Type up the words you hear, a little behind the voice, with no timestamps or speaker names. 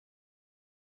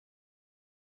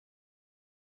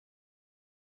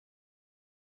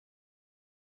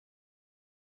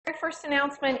first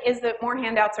announcement is that more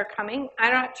handouts are coming.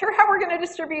 I'm not sure how we're going to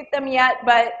distribute them yet,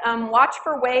 but watch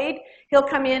for Wade. He'll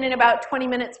come in about 20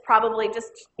 minutes probably.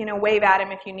 Just, wave at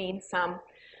him if you need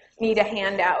a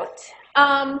handout.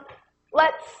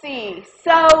 Let's see.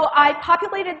 So I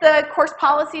populated the course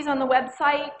policies on the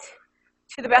website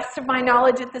to the best of my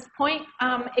knowledge at this point.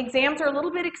 Exams are a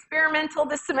little bit experimental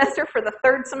this semester for the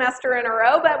third semester in a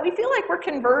row, but we feel like we're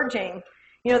converging.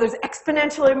 There's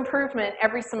exponential improvement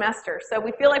every semester, so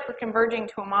we feel like we're converging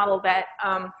to a model that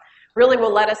really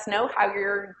will let us know how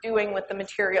you're doing with the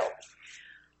material.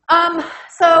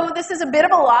 So this is a bit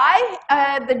of a lie.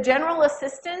 The general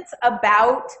assistance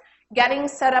about getting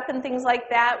set up and things like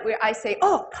that, where I say,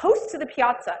 post to the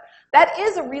Piazza. That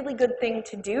is a really good thing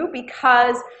to do,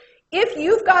 because if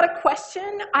you've got a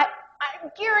question, I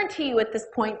guarantee you at this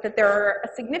point that there are a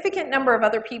significant number of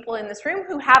other people in this room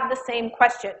who have the same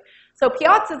question. So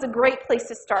Piazza is a great place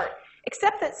to start,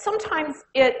 except that sometimes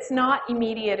it's not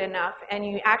immediate enough and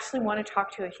you actually want to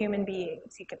talk to a human being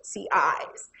so you can see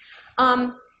eyes.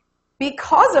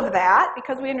 Because of that,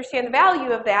 because we understand the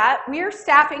value of that, we're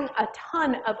staffing a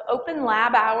ton of open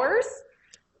lab hours.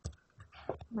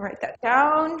 Write that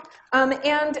down.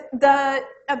 And the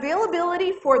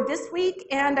availability for this week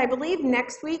and I believe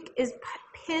next week is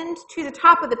pinned to the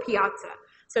top of the Piazza.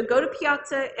 So go to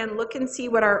Piazza and look and see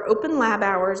what our open lab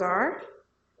hours are.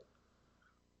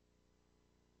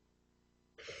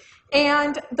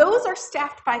 And those are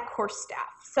staffed by course staff.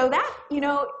 So that,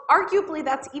 arguably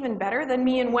that's even better than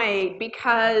me and Wade,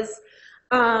 because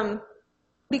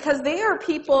they are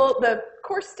people, the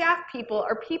course staff people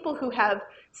are people who have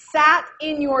sat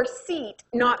in your seat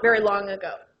not very long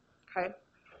ago, okay?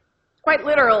 Quite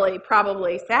literally,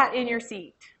 probably, sat in your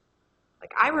seat.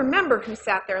 Like, I remember who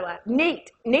sat there last.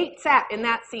 Nate sat in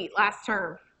that seat last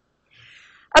term.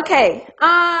 Okay,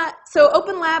 so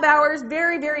open lab hours,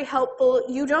 very, very helpful.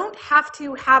 You don't have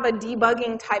to have a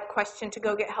debugging type question to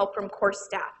go get help from course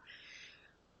staff.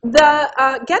 The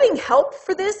getting help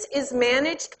for this is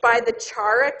managed by the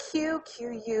Chara queue,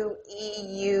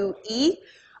 Q-U-E-U-E.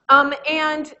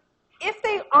 And if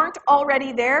they aren't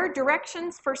already there,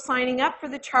 directions for signing up for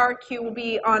the Chara queue will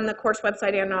be on the course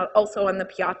website and also on the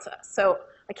Piazza. So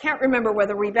I can't remember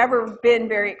whether we've ever been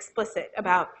very explicit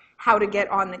about how to get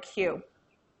on the queue.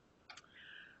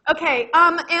 Okay,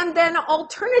 and then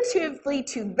alternatively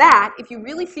to that, if you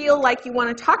really feel like you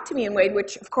want to talk to me and Wade,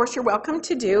 which of course you're welcome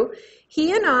to do,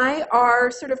 he and I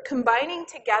are sort of combining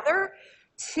together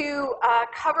to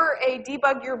cover a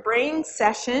debug your brain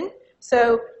session.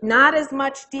 So not as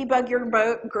much debug your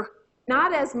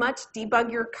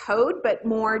code, but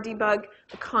more debug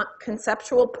the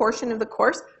conceptual portion of the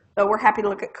course. Though we're happy to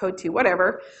look at code too,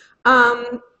 whatever.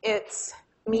 It's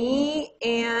me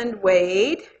and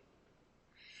Wade.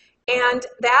 And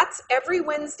that's every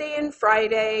Wednesday and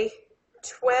Friday,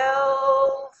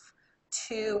 12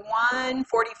 to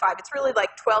 1:45. It's really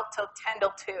like 12 till 10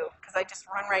 till 2, because I just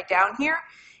run right down here,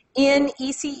 in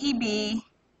ECEB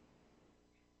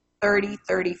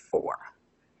 3034.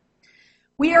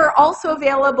 We are also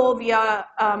available via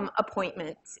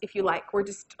appointments, if you like. We're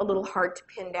just a little hard to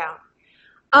pin down.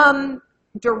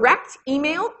 Direct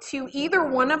email to either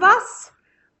one of us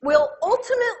will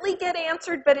ultimately get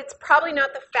answered, but it's probably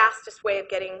not the fastest way of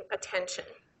getting attention,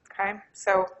 okay?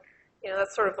 So,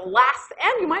 that's sort of the last,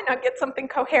 and you might not get something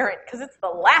coherent, because it's the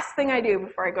last thing I do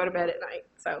before I go to bed at night,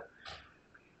 so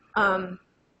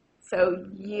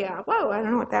yeah, whoa, I don't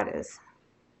know what that is.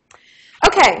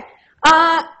 Okay,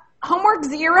 Homework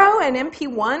 0 and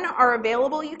MP1 are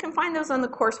available. You can find those on the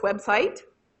course website,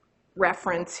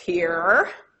 reference here.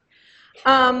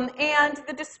 And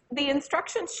the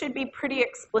instructions should be pretty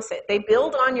explicit. They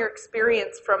build on your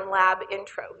experience from lab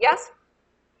intro. Yes?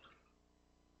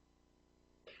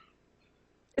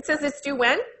 It says it's due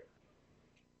when?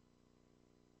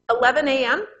 11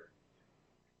 a.m.?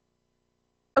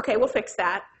 Okay, we'll fix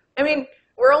that. I mean,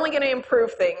 we're only going to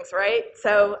improve things, right?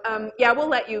 So, yeah, we'll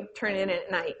let you turn in at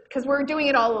night, because we're doing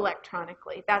it all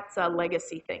electronically. That's a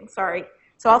legacy thing, sorry.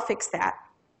 So I'll fix that.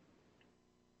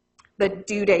 The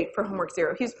due date for Homework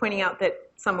 0. He was pointing out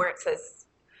that somewhere it says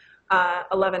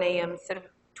 11 a.m. instead of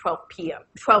 12 p.m.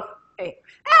 12 a.m.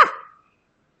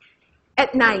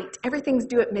 At night. Everything's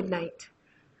due at midnight.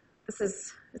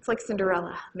 It's like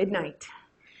Cinderella, midnight.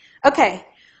 Okay.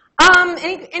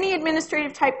 Any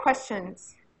administrative type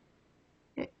questions?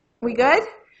 We good?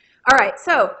 All right,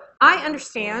 so I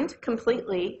understand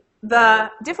completely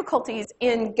the difficulties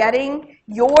in getting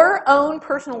your own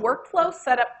personal workflow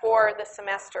set up for the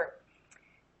semester.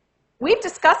 We've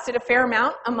discussed it a fair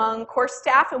amount among course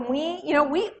staff, and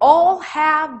we all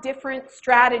have different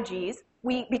strategies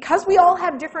because we all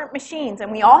have different machines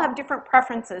and we all have different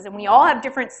preferences and we all have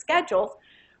different schedules,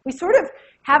 we sort of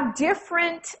have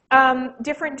different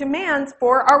demands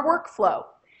for our workflow.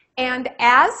 And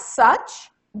as such,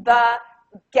 the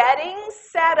getting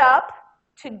set up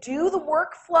to do the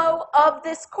workflow of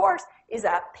this course is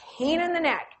a pain in the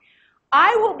neck.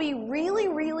 I will be really,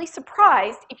 really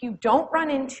surprised if you don't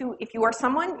run into, if you are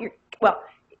someone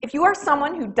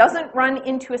who doesn't run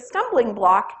into a stumbling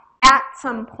block at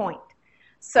some point.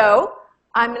 So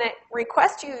I'm going to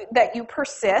request that you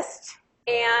persist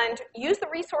and use the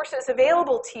resources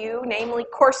available to you, namely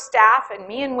course staff and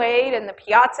me and Wade and the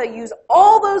Piazza. Use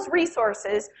all those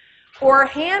resources for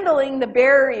handling the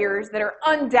barriers that are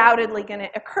undoubtedly going to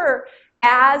occur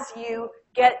as you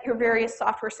get your various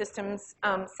software systems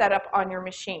set up on your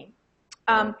machine.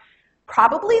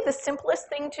 Probably the simplest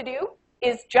thing to do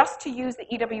is just to use the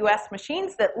EWS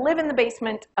machines that live in the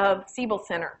basement of Siebel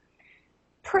Center.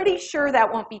 Pretty sure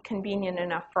that won't be convenient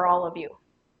enough for all of you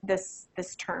this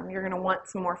term. You're going to want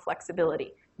some more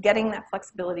flexibility. Getting that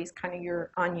flexibility is kind of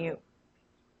on you.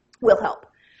 Will help.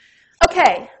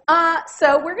 Okay,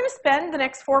 so we're going to spend the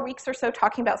next 4 weeks or so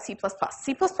talking about C++.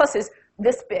 C++ is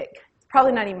this big. It's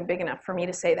probably not even big enough for me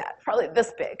to say that. It's probably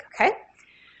this big, okay?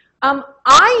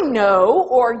 I know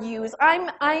or use,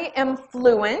 I am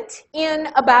fluent in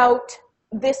about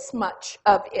this much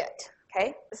of it,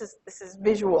 okay? This is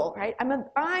visual, right?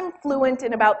 I'm fluent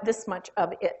in about this much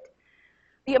of it.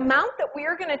 The amount that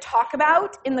we're going to talk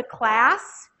about in the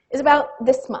class is about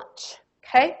this much,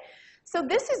 okay? So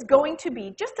this is going to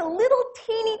be just a little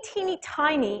teeny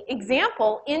tiny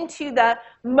example into the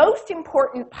most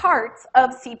important parts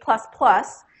of C++.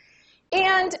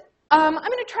 And I'm going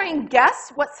to try and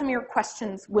guess what some of your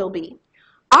questions will be.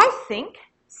 I think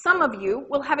some of you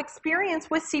will have experience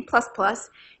with C++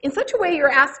 in such a way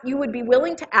you would be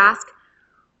willing to ask,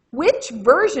 which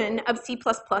version of C++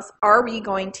 are we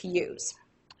going to use?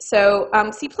 So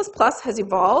C++ has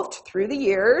evolved through the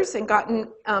years and gotten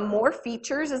more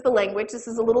features as the language. This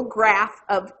is a little graph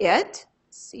of it.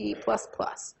 C++.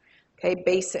 Okay,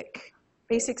 basic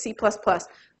C++.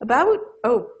 I'm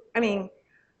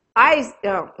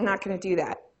not going to do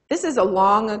that. This is a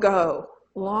long ago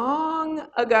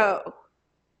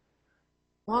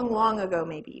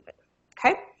maybe even.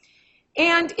 Okay,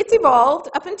 and it's evolved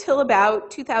up until about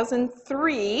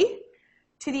 2003.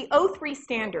 To the O3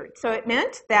 standard. So it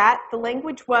meant that the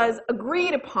language was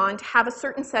agreed upon to have a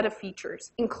certain set of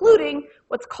features, including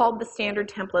what's called the standard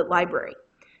template library.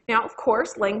 Now, of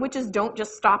course, languages don't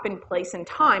just stop in place and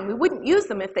time. We wouldn't use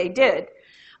them if they did.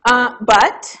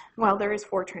 But, well, there is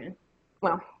Fortran.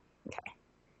 Well, okay.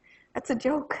 That's a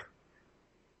joke.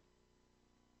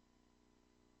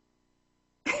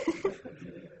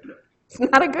 It's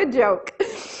not a good joke.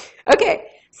 Okay.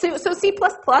 So C++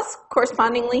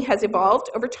 correspondingly has evolved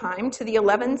over time to the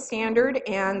 11 standard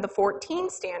and the 14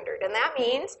 standard. And that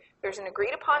means there's an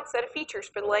agreed upon set of features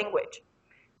for the language.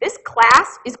 This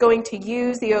class is going to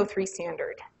use the O3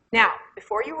 standard. Now,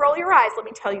 before you roll your eyes, let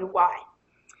me tell you why.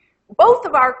 Both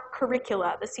of our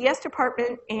curricula, the CS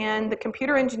department and the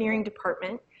computer engineering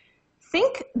department,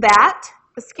 think that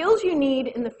the skills you need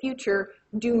in the future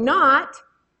do not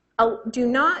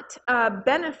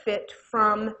benefit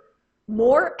from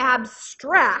more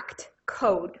abstract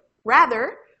code.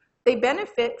 Rather, they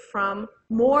benefit from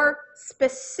more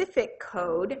specific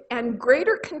code and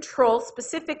greater control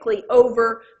specifically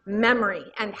over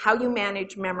memory and how you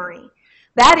manage memory.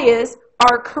 That is,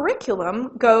 our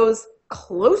curriculum goes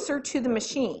closer to the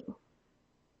machine.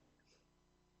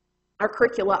 Our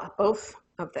curricula, both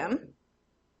of them.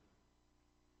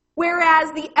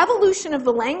 Whereas the evolution of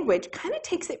the language kind of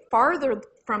takes it farther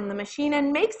from the machine and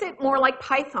makes it more like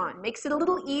Python, makes it a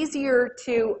little easier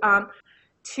to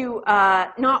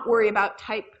not worry about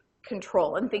type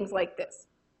control and things like this,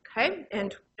 okay,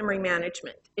 and memory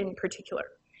management in particular.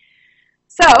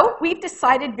 So we've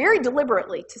decided very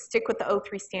deliberately to stick with the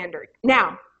O3 standard.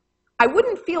 Now, I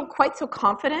wouldn't feel quite so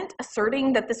confident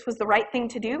asserting that this was the right thing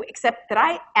to do, except that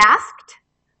I asked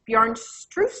Bjorn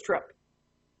Stroustrup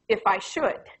if I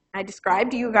should. I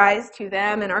described you guys to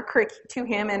him and our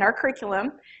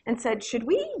curriculum and said, should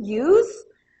we use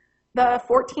the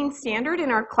 14 standard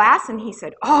in our class? And he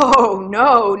said, oh,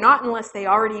 no, not unless they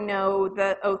already know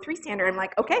the O3 standard. I'm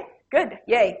like, okay, good,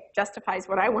 yay, justifies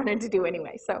what I wanted to do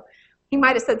anyway. So he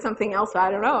might have said something else,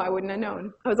 I don't know, I wouldn't have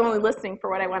known. I was only listening for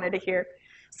what I wanted to hear.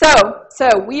 So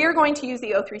we are going to use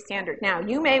the O3 standard. Now,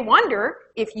 you may wonder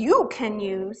if you can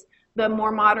use the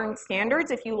more modern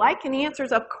standards if you like, and the answer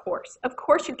is of course. Of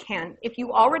course you can. If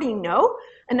you already know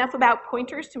enough about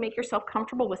pointers to make yourself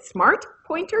comfortable with smart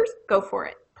pointers, go for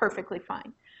it. Perfectly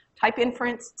fine. Type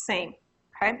inference, same,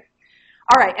 okay?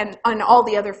 All right, and all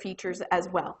the other features as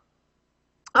well.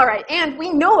 All right, and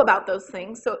we know about those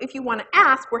things, so if you want to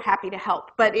ask, we're happy to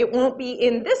help. But it won't be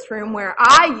in this room where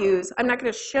I'm not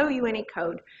going to show you any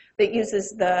code that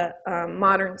uses the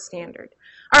modern standard.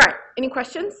 All right, any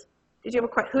questions? Did you have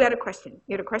a question? Who had a question?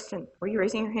 You had a question. Were you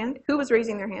raising your hand? Who was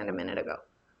raising their hand a minute ago?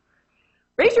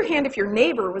 Raise your hand if your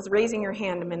neighbor was raising your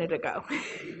hand a minute ago.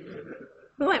 Isn't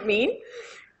that mean?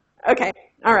 Okay,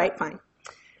 all right, fine.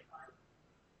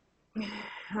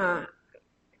 All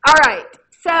right,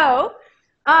 so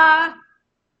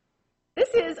this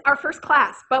is our first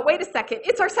class, but wait a second.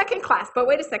 It's our second class, but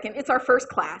wait a second. It's our first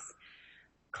class.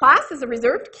 Class is a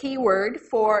reserved keyword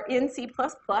in C++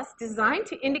 designed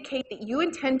to indicate that you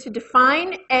intend to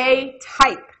define a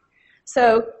type.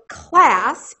 So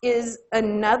class is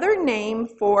another name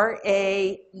for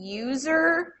a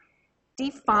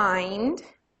user-defined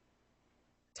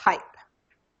type.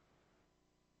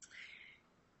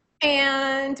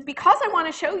 And because I want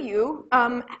to show you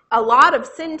a lot of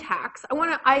syntax,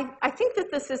 I think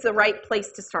that this is the right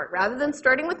place to start. Rather than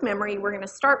starting with memory, we're going to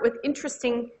start with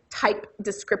interesting type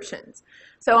descriptions.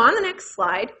 So on the next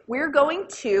slide, we're going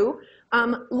to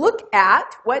look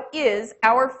at what is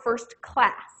our first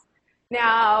class.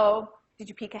 Now, did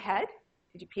you peek ahead?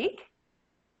 Did you peek?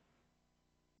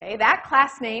 Okay, that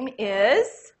class name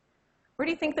is, where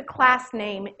do you think the class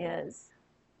name is?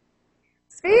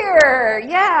 Sphere,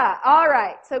 yeah, all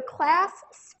right. So class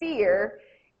sphere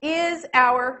is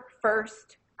our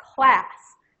first class.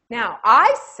 Now,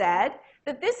 I said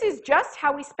that this is just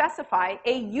how we specify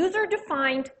a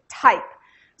user-defined type.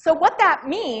 So what that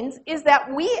means is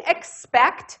that we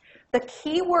expect the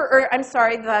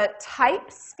the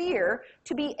type sphere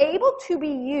to be able to be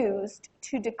used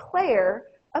to declare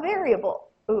a variable.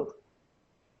 Ooh,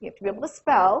 you have to be able to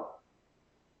spell.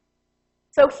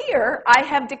 So here I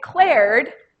have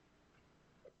declared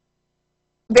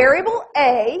variable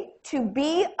A to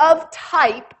be of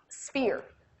type sphere.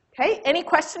 Okay, any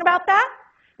question about that?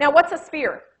 Now, what's a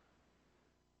sphere?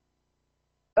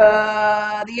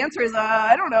 The answer is,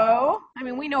 I don't know. I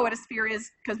mean, we know what a sphere is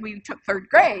because we took 3rd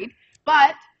grade,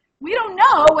 but we don't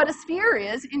know what a sphere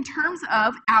is in terms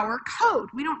of our code.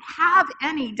 We don't have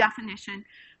any definition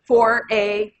for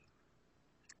a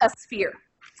sphere.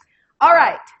 All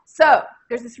right, so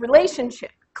there's this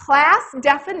relationship. Class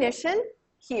definition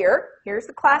here. Here's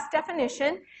the class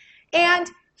definition.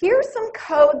 And here's some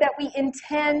code that we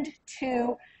intend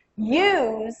to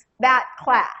use that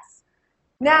class.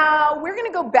 Now, we're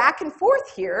going to go back and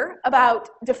forth here about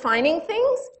defining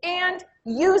things and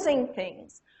using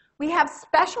things. We have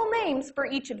special names for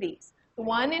each of these. The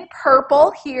one in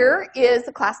purple here is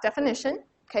the class definition.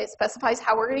 Okay, it specifies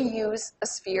how we're going to use a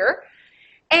sphere.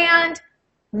 And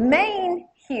main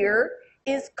here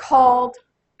is called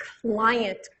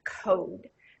client code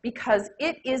because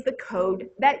it is the code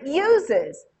that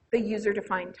uses the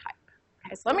user-defined type.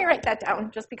 Okay, so let me write that down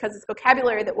just because it's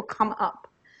vocabulary that will come up.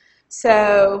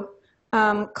 So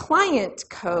client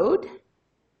code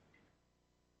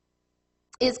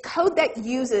is code that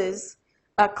uses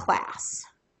a class.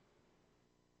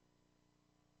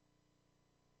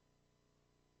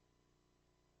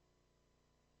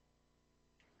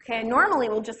 Okay, normally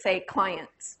we'll just say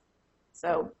clients.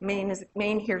 So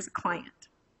main here's a client.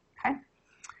 Okay.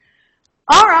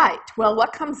 All right. Well,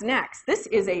 what comes next? This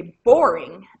is a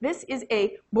boring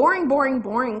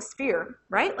sphere,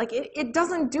 right? Like it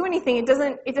doesn't do anything. It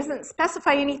doesn't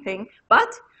specify anything.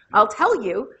 But I'll tell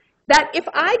you that if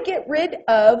I get rid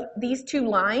of these 2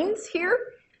 lines here,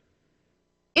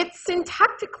 it's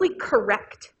syntactically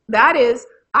correct. That is,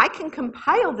 I can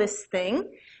compile this thing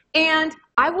and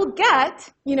I will get,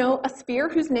 a sphere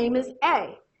whose name is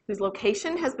A, whose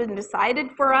location has been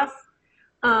decided for us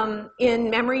in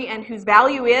memory and whose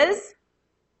value is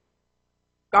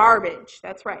garbage.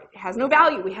 That's right. It has no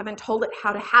value. We haven't told it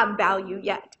how to have value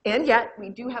yet. And yet, we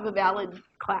do have a valid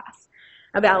class,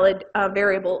 a valid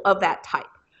variable of that type.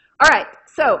 All right.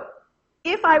 So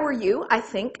if I were you, I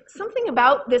think something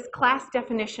about this class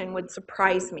definition would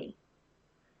surprise me.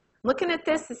 Looking at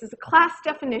this is a class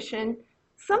definition.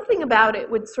 Something about it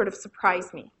would sort of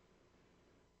surprise me.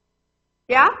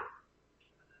 Yeah?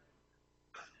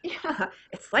 Yeah,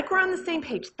 it's like we're on the same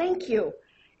page. Thank you.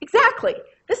 Exactly.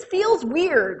 This feels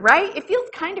weird, right? It feels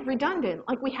kind of redundant.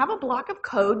 Like we have a block of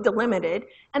code delimited,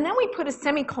 and then we put a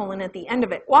semicolon at the end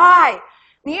of it. Why?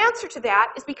 The answer to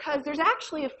that is because there's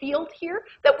actually a field here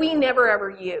that we never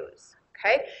ever use.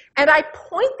 Okay? And I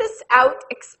point this out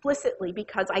explicitly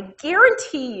because I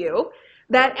guarantee you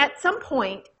that at some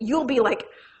point you'll be like,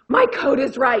 my code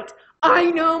is right.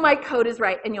 I know my code is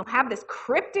right. And you'll have this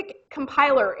cryptic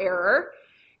compiler error.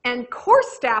 And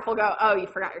course staff will go, oh, you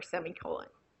forgot your semicolon.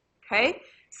 Okay?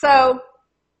 So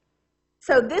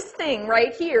this thing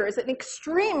right here is an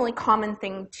extremely common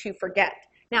thing to forget.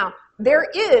 Now, there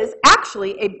is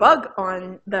actually a bug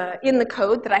in the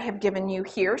code that I have given you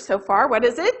here so far. What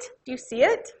is it? Do you see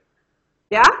it?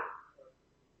 Yeah?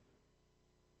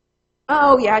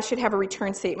 Oh, yeah, I should have a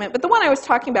return statement. But the one I was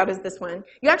talking about is this one.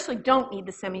 You actually don't need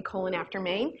the semicolon after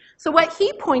main. So what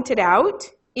he pointed out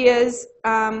is,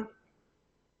 I'm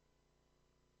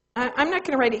not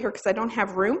going to write it here because I don't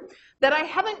have room, that I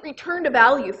haven't returned a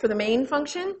value for the main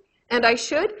function, and I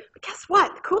should. But guess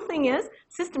what? The cool thing is,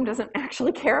 system doesn't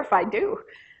actually care if I do.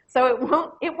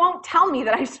 So it won't tell me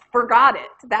that I forgot it.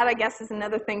 That, I guess, is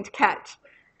another thing to catch.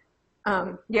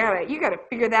 Yeah, you got to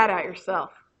figure that out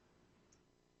yourself.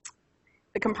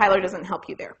 The compiler doesn't help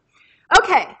you there.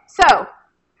 Okay, so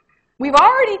we've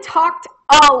already talked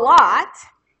a lot,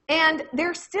 and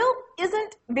there still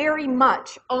isn't very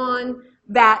much on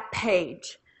that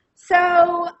page.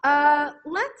 So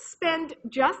let's spend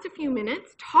just a few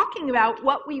minutes talking about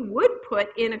what we would put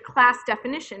in a class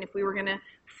definition if we were going to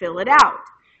fill it out.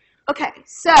 Okay,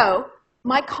 so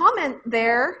my comment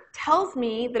there tells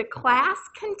me that a class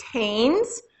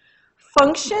contains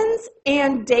functions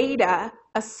and data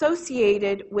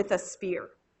associated with a sphere.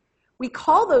 We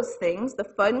call those things, the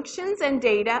functions and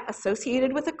data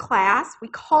associated with a class, we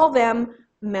call them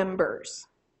members.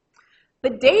 The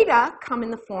data come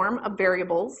in the form of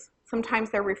variables. Sometimes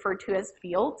they're referred to as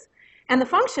fields. And the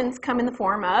functions come in the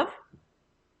form of,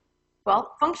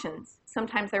 well, functions.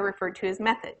 Sometimes they're referred to as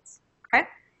methods. Okay?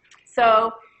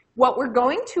 So what we're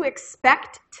going to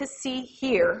expect to see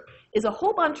here is a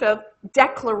whole bunch of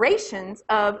declarations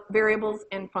of variables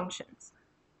and functions.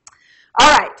 All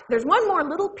right, there's one more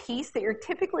little piece that you're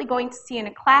typically going to see in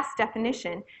a class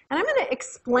definition, and I'm going to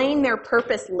explain their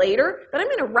purpose later, but I'm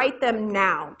going to write them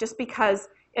now, just because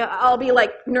I'll be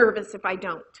like nervous if I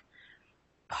don't.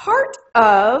 Part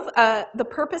of the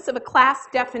purpose of a class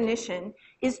definition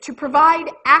is to provide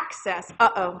access.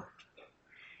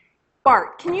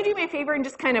 Bart, can you do me a favor and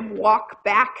just kind of walk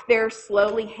back there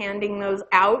slowly, handing those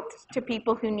out to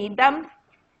people who need them?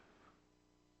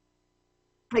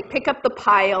 Like pick up the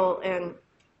pile and,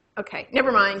 okay,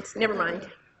 never mind.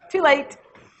 Too late.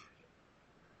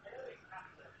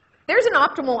 There's an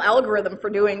optimal algorithm for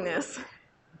doing this.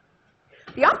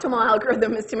 The optimal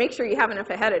algorithm is to make sure you have enough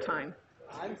ahead of time.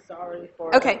 I'm sorry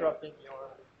for interrupting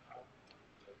your...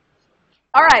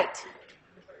 All right.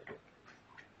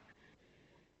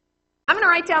 I'm going to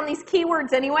write down these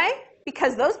keywords anyway,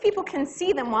 because those people can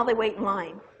see them while they wait in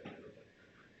line.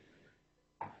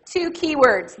 2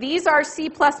 keywords. These are C++.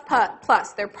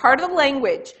 They're part of the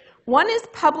language. One is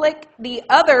public, the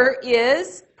other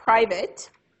is private.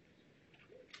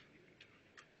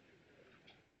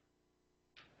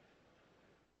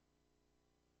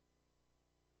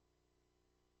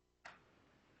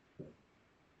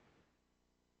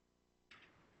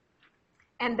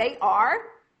 And they are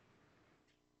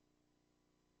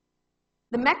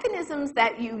the mechanisms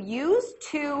that you use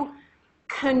to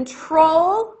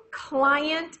control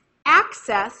client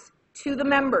access to the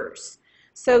members.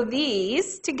 So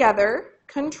these together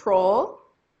control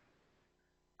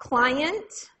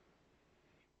client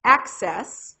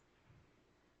access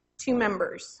to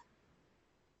members.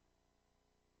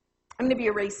 I'm going to be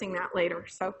erasing that later,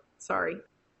 so sorry.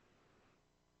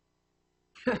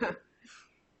 And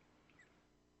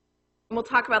we'll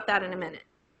talk about that in a minute.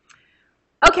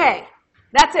 Okay,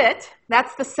 that's it.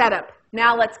 That's the setup.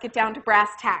 Now let's get down to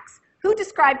brass tacks. Who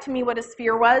described to me what a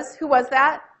sphere was? Who was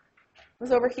that? It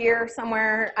was over here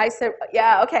somewhere. I said,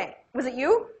 yeah, okay. Was it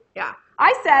you? Yeah.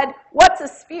 I said, what's a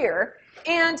sphere?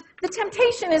 And the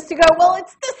temptation is to go, well,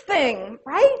 it's this thing,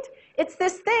 right? It's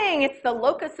this thing. It's the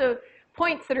locus of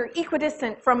points that are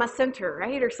equidistant from a center,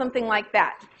 right? Or something like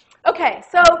that. Okay,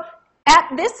 so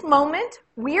at this moment,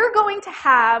 we're going to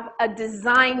have a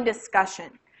design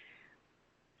discussion.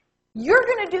 You're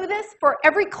going to do this for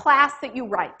every class that you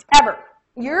write, ever.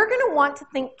 You're going to want to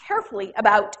think carefully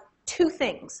about 2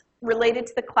 things related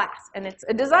to the class, and it's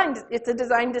a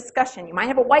design discussion. You might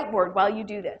have a whiteboard while you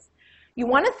do this. You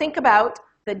want to think about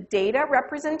the data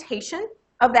representation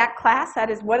of that class, that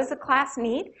is, what does the class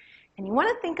need, and you want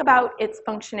to think about its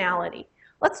functionality.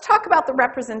 Let's talk about the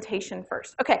representation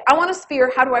first. Okay, I want a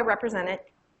sphere. How do I represent it?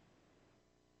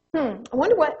 I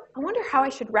wonder how I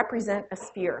should represent a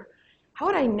sphere. How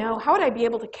would I know? How would I be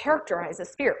able to characterize a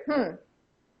sphere?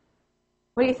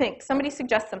 What do you think? Somebody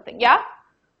suggest something. Yeah?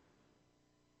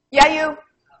 Yeah, you?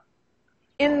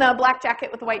 In the black jacket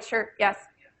with the white shirt. Yes.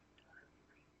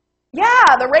 Yeah,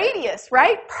 the radius,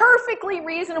 right? Perfectly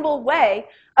reasonable way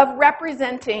of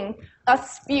representing a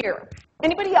sphere.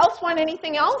 Anybody else want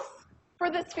anything else for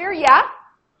the sphere? Yeah?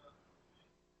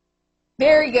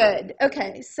 Very good.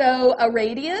 Okay, so a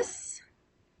radius.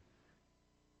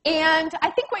 And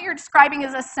I think what you're describing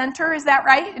is a center, is that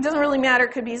right? It doesn't really matter,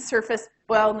 it could be a surface.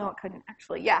 Well, no, it couldn't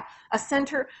actually. Yeah, a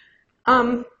center.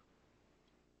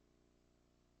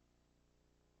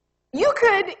 You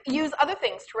could use other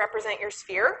things to represent your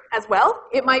sphere as well.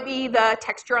 It might be the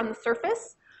texture on the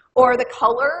surface, or the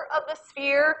color of the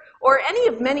sphere, or any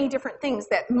of many different things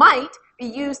that might be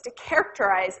used to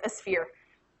characterize a sphere.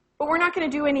 But we're not going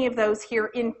to do any of those here.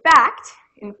 In fact,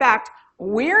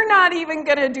 we're not even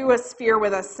going to do a sphere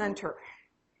with a center.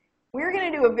 We're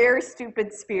going to do a very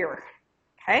stupid sphere,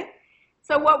 okay?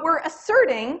 So what we're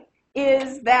asserting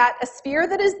is that a sphere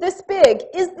that is this big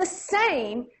is the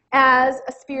same as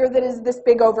a sphere that is this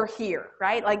big over here,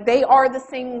 right? Like they are the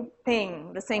same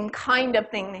thing, the same kind of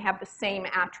thing. They have the same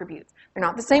attributes. They're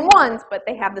not the same ones, but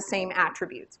they have the same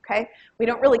attributes, okay? We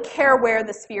don't really care where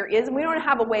the sphere is, and we don't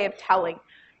have a way of telling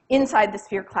inside the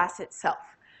sphere class itself.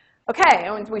 Okay,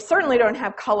 and we certainly don't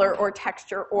have color or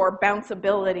texture or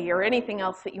bounceability or anything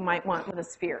else that you might want with a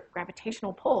sphere.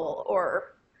 Gravitational pull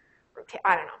or,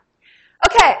 I don't know.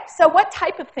 Okay, so what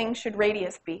type of thing should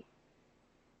radius be?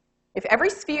 If every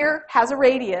sphere has a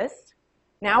radius,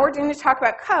 now we're going to talk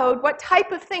about code. What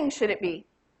type of thing should it be?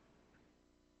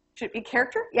 Should it be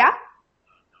character? Yeah?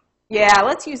 Yeah,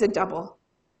 let's use a double.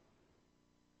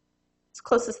 It's the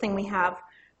closest thing we have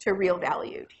to real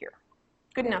valued here.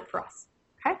 Good enough for us.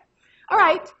 Okay? All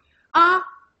right.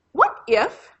 What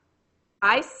if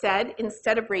I said,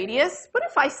 instead of radius, what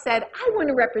if I said, I want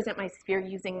to represent my sphere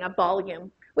using a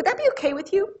volume? Would that be okay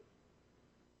with you? What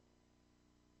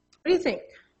do you think?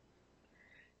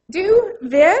 Do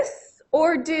this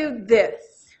or do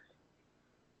this?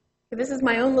 This is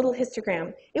my own little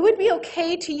histogram. It would be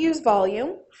okay to use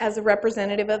volume as a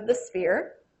representative of the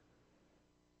sphere.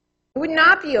 It would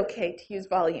not be okay to use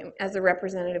volume as a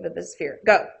representative of the sphere.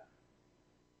 Go.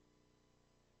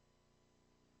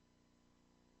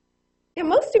 Yeah,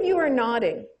 most of you are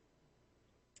nodding.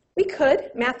 We could.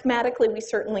 Mathematically, we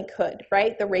certainly could,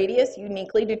 right? The radius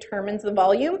uniquely determines the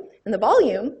volume, and the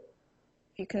volume,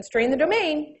 if you constrain the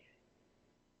domain,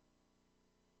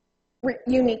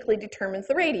 uniquely determines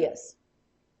the radius.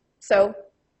 So,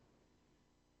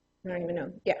 I don't even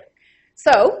know. Yeah.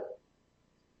 So,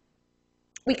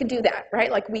 we could do that,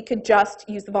 right? Like we could just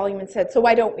use the volume instead. So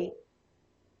why don't we?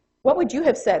 What would you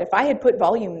have said if I had put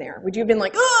volume there? Would you have been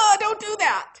like, oh, don't do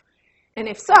that? And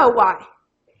if so, why?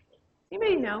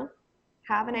 Anybody know?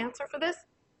 Have an answer for this?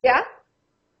 Yeah?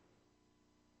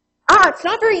 It's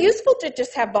not very useful to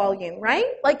just have volume, right?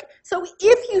 Like, so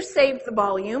if you saved the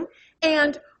volume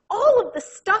and all of the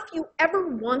stuff you ever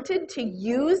wanted to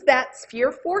use that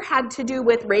sphere for had to do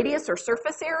with radius or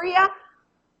surface area,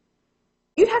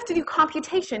 you'd have to do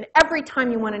computation every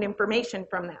time you wanted information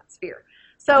from that sphere.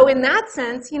 So in that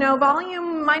sense, you know,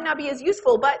 volume might not be as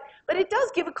useful, but it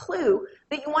does give a clue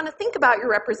that you want to think about your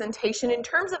representation in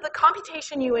terms of the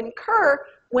computation you incur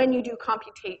when you do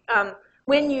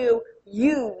when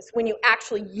you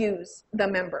actually use the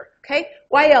member. Okay?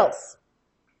 Why else?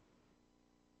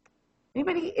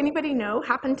 Anybody know?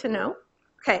 Happen to know?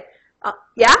 Okay.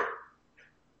 Yeah?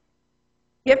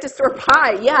 You have to store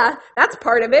pi. Yeah, that's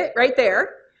part of it right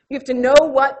there. You have to know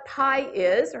what pi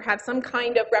is or have some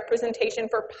kind of representation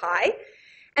for pi.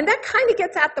 And that kind of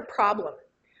gets at the problem.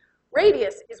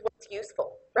 Radius is what's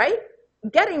useful, right?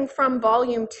 Getting from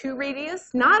volume to radius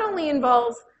not only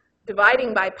involves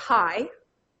dividing by pi,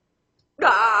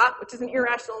 which is an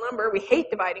irrational number. We hate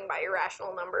dividing by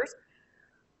irrational numbers.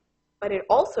 But it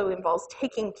also involves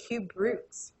taking cube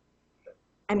roots.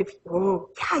 And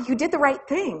yeah, you did the right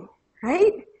thing,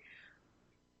 right?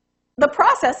 The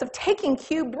process of taking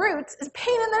cube roots is a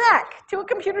pain in the neck to a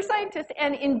computer scientist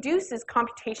and induces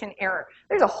computation error.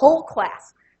 There's a whole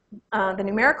class, the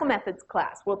numerical methods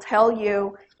class, will tell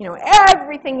you,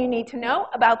 everything you need to know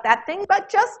about that thing, but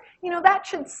just, that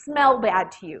should smell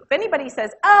bad to you. If anybody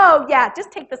says, oh yeah,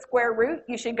 just take the square root,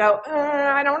 you should go,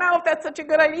 I don't know if that's such a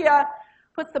good idea.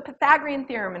 Puts the Pythagorean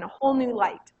theorem in a whole new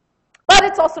light. But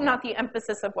it's also not the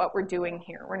emphasis of what we're doing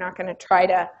here. We're not going to try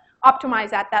to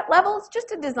optimize at that level. It's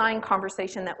just a design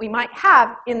conversation that we might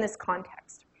have in this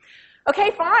context.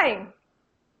 Okay, fine.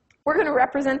 We're going to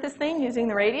represent this thing using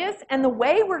the radius, and the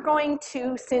way we're going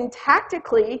to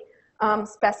syntactically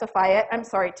specify it, I'm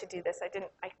sorry to do this, I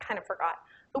kind of forgot.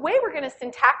 The way we're going to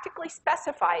syntactically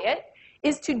specify it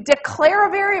is to declare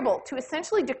a variable, to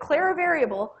essentially declare a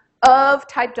variable of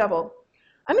type double.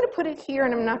 I'm going to put it here,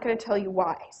 and I'm not going to tell you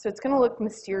why. So it's going to look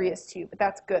mysterious to you, but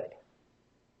that's good.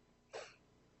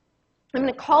 I'm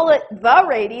going to call it the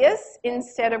radius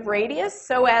instead of radius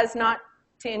so as not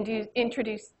to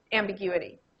introduce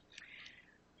ambiguity.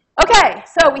 Okay,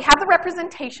 so we have the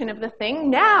representation of the thing.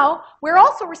 Now, we're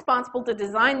also responsible to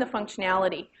design the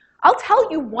functionality. I'll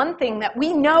tell you one thing that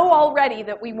we know already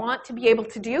that we want to be able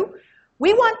to do.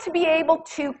 We want to be able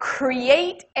to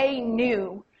create a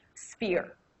new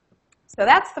sphere. So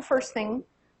that's the first thing,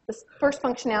 the first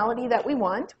functionality that we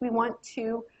want. We want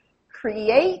to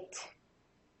create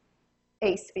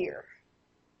a sphere.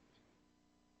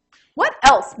 What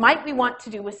else might we want to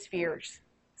do with spheres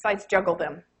besides juggle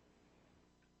them?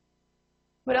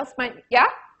 What else might, yeah?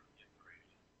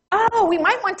 Oh, we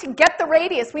might want to get the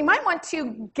radius. We might want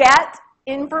to get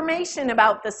information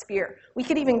about the sphere. We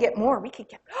could even get more. We could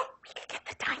get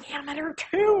the diameter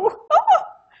too.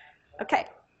 Okay,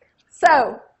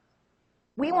 so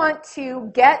we want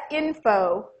to get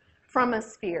info from a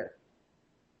sphere.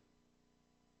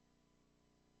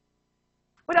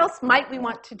 What else might we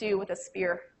want to do with a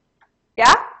sphere?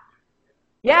 Yeah?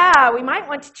 Yeah, we might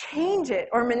want to change it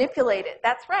or manipulate it.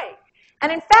 That's right.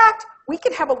 And in fact, we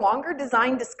could have a longer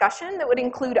design discussion that would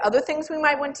include other things we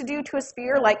might want to do to a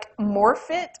sphere, like morph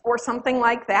it or something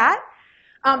like that.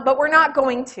 But we're not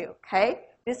going to, okay?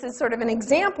 This is sort of an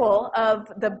example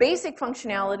of the basic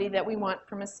functionality that we want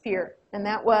from a sphere. And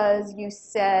that was, you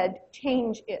said,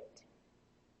 change it.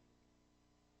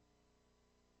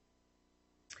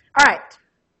 All right.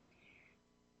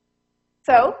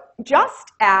 So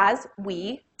just as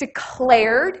we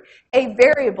declared a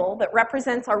variable that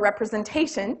represents our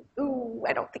representation, ooh,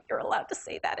 I don't think you're allowed to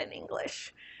say that in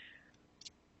English,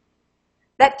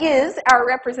 that is our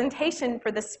representation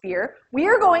for the sphere, we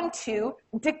are going to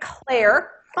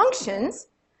declare functions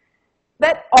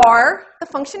that are the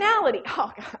functionality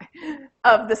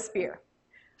of the sphere.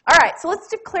 All right, so let's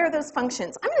declare those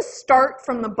functions. I'm going to start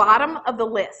from the bottom of the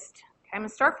list. Okay, I'm going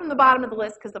to start from the bottom of the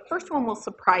list because the first one will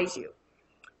surprise you.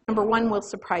 Number one will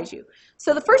surprise you.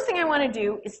 So the first thing I want to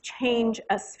do is change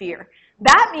a sphere.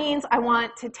 That means I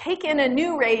want to take in a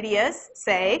new radius,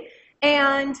 say,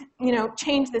 and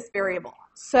change this variable.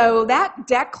 So that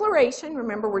declaration,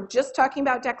 remember we're just talking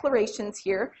about declarations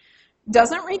here,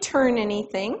 doesn't return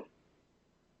anything.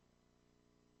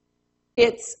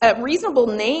 It's a reasonable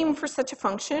name for such a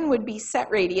function would be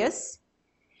setRadius.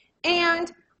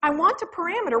 And I want a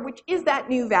parameter, which is that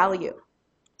new value.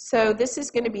 So this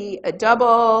is going to be a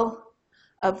double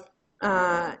of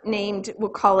named,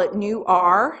 we'll call it new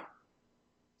R.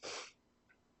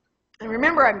 And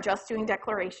remember, I'm just doing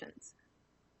declarations.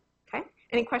 Okay,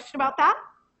 any question about that?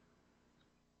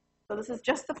 So this is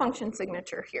just the function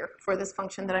signature here for this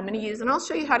function that I'm going to use, and I'll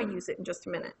show you how to use it in just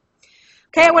a minute.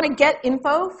 Okay, I want to get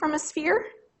info from a sphere.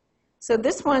 So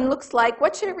this one looks like,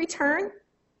 what should it return?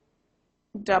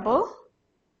 Double,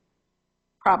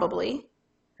 probably.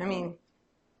 I mean,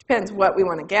 depends what we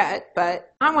want to get,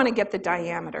 but I want to get the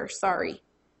diameter. Sorry,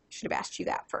 should have asked you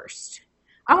that first.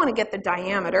 I want to get the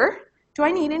diameter. Do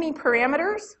I need any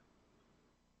parameters?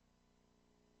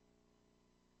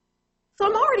 So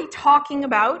I'm already talking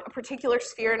about a particular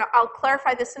sphere, and I'll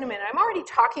clarify this in a minute. I'm already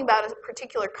talking about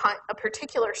a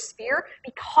particular sphere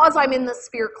because I'm in the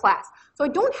sphere class. So I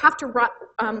don't have to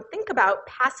think about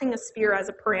passing a sphere as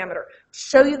a parameter. I'll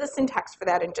show you the syntax for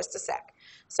that in just a sec.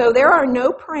 So there are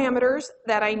no parameters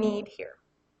that I need here.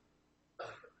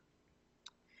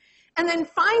 And then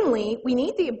finally, we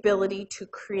need the ability to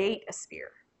create a sphere.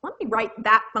 Let me write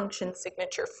that function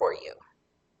signature for you.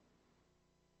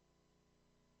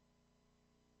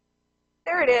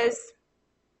 There it is.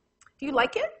 Do you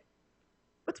like it?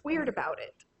 What's weird about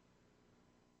it?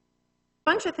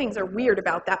 A bunch of things are weird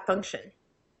about that function.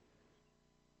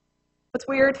 What's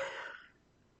weird?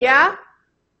 Yeah?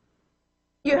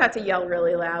 You have to yell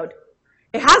really loud.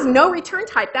 It has no return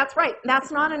type. That's right.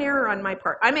 That's not an error on my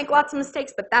part. I make lots of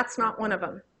mistakes, but that's not one of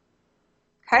them.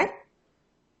 Okay?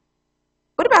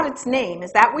 What about its name?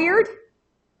 Is that weird?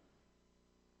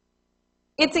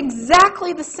 It's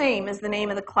exactly the same as the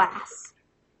name of the class.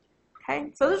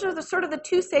 Okay? So those are sort of the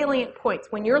two salient points.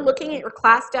 When you're looking at your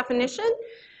class definition,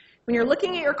 you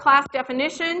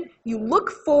look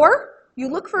for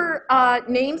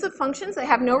names of functions that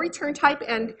have no return type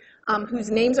and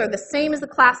whose names are the same as the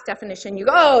class definition. You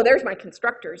go, oh, there's my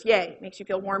constructors. Yay. Makes you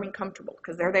feel warm and comfortable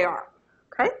because there they are.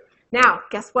 Okay? Now,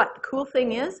 guess what? The cool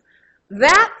thing is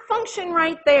that function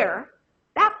right there,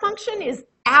 that function is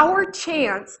our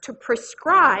chance to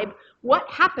prescribe what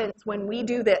happens when we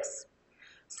do this.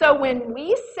 So when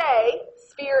we say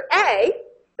sphere A,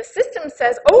 the system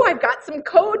says, oh, I've got some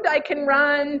code I can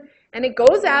run, and it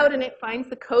goes out and it finds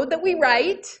the code that we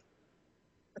write.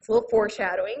 That's a little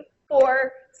foreshadowing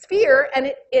for sphere, and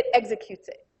it executes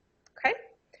it. Okay?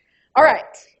 All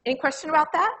right. Any question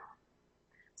about that?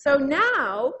 So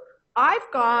now I've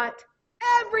got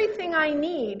everything I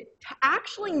need to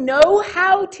actually know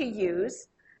how to use,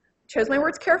 chose my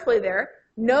words carefully there,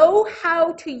 know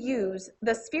how to use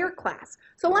the sphere class.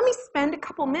 So let me spend a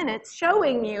couple minutes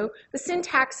showing you the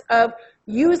syntax of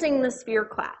using the sphere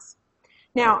class.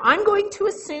 Now, I'm going to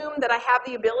assume that I have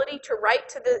the ability to write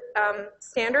to the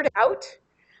standard out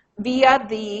via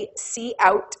the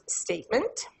cout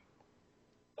statement.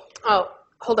 Oh,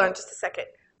 hold on just a second.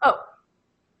 Oh,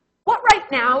 what right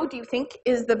now do you think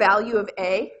is the value of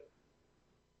A?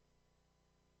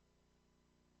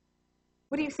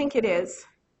 What do you think it is?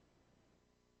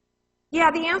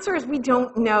 Yeah, the answer is we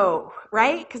don't know,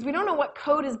 right? Because we don't know what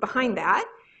code is behind that.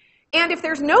 And if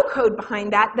there's no code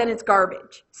behind that, then it's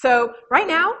garbage. So right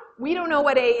now, we don't know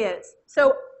what A is.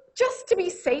 So just to be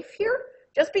safe here,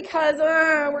 just because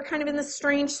we're kind of in this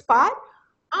strange spot,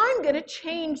 I'm going to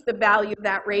change the value of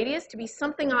that radius to be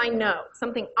something I know,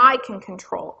 something I can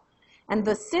control. And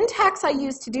the syntax I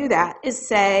use to do that is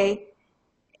say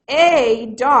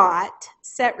A dot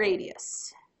set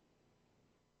radius.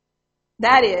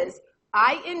 That is,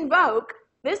 I invoke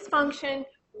this function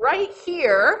right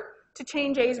here to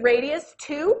change A's radius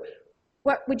to,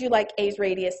 what would you like A's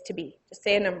radius to be? Just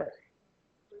say a number.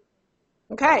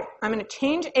 Okay, I'm going to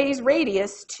change A's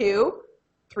radius to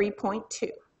 3.2.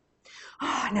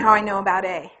 Oh, now I know about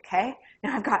A, okay?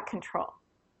 Now I've got control.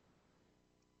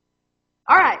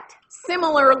 All right,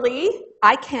 similarly,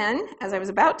 I can, as I was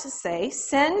about to say,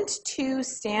 send to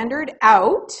standard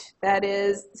out. That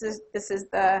is,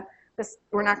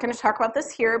 we're not going to talk about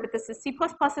this here, but this is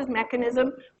C++'s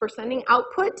mechanism for sending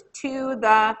output to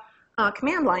the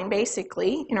command line,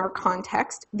 basically, in our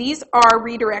context. These are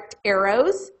redirect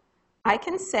arrows. I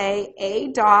can say A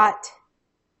dot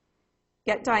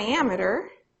get diameter.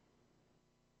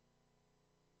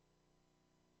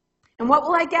 And what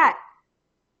will I get?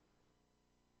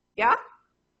 Yeah?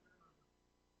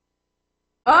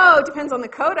 Oh, it depends on the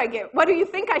code I get. What do you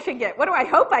think I should get? What do I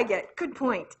hope I get? Good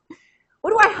point.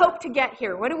 What do I hope to get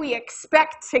here? What do we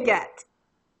expect to get?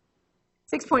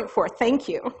 6.4, thank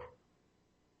you.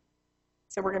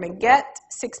 So we're going to get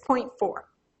 6.4.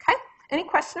 Okay, any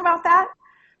question about that?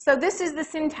 So this is the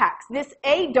syntax. This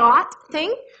A dot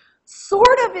thing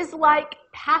sort of is like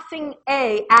passing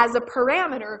A as a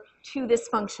parameter to this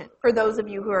function, for those of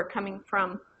you who are coming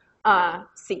from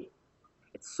C.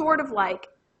 It's sort of like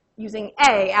using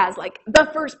A as like the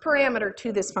first parameter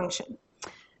to this function.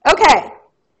 Okay.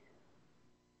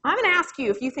 I'm going to ask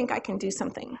you if you think I can do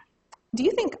something. Do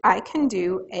you think I can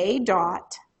do A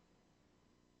dot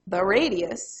the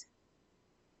radius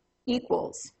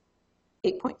equals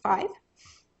 8.5? Can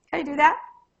I do that?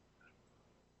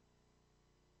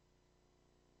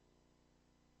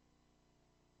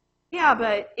 Yeah,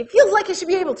 but it feels like I should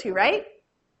be able to, right?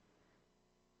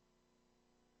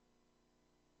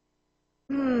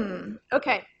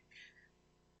 Okay.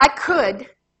 I could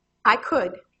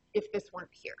if this weren't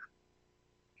here.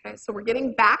 Okay, so we're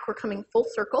getting back, we're coming full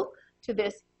circle to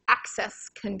this access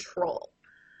control.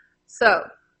 So,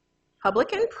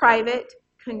 public and private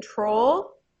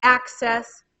control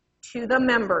access to the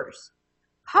members.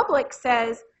 Public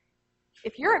says,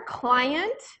 if you're a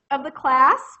client of the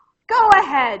class, go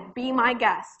ahead, be my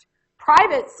guest.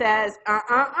 Private says,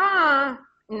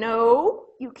 no,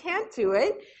 you can't do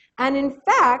it. And in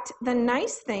fact, the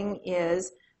nice thing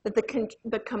is that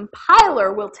the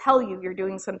compiler will tell you you're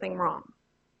doing something wrong.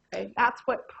 Okay, that's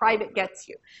what private gets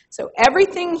you. So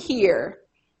everything here,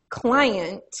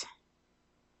 client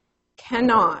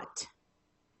cannot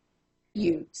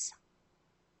use.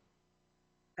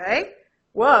 Okay,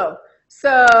 whoa.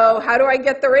 So how do I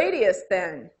get the radius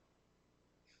then?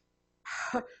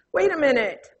 Wait a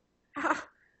minute. I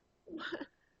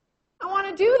want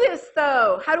to do this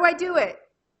though. How do I do it?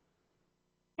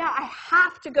 Yeah, I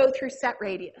have to go through set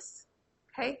radius.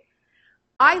 Okay.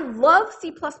 I love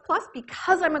C++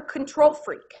 because I'm a control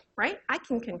freak, right? I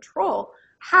can control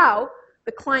how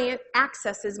the client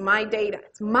accesses my data.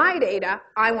 It's my data.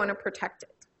 I want to protect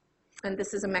it. And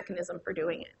this is a mechanism for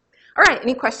doing it. All right,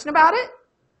 any question about it?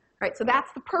 All right, so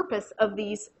that's the purpose of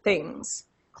these things.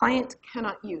 Client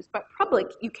cannot use, but public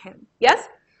you can. Yes?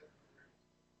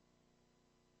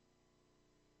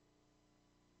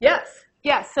 Yes,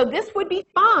 yes. So this would be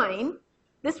fine.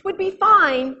 This would be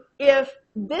fine if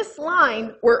this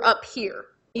line were up here,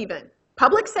 even.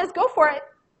 Public says go for it.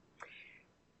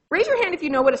 Raise your hand if you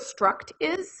know what a struct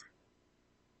is.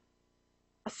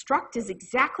 A struct is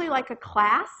exactly like a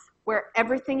class where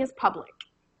everything is public,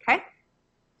 okay?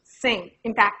 Same.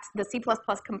 In fact, the C++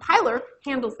 compiler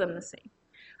handles them the same.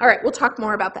 All right, we'll talk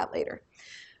more about that later.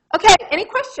 Okay, any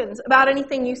questions about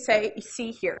anything you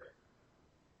see here?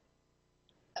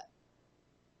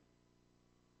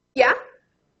 Yeah?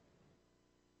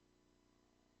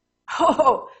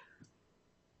 Oh,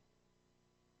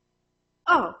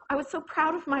 I was so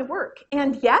proud of my work.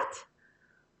 And yet,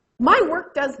 my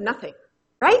work does nothing,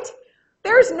 right?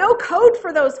 There's no code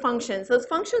for those functions. Those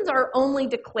functions are only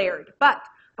declared. But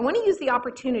I want to use the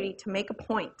opportunity to make a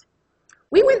point.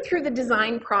 We went through the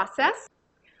design process.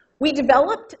 We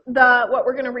developed what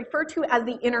we're going to refer to as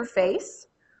the interface.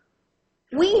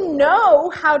 We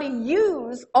know how to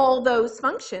use all those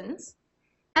functions.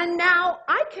 And now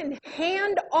I can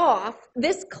hand off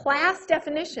this class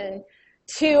definition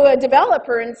to a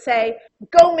developer and say,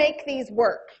 go make these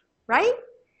work, right?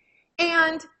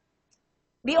 And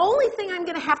the only thing I'm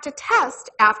going to have to test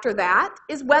after that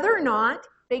is whether or not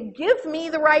they give me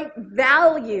the right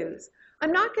values.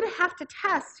 I'm not going to have to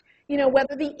test,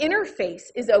 whether the interface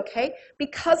is okay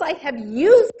because I have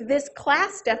used this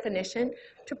class definition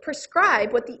to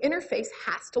prescribe what the interface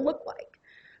has to look like.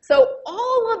 So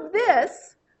all of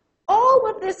this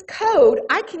code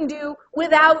I can do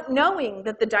without knowing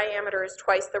that the diameter is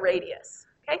twice the radius,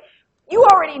 okay? You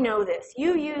already know this.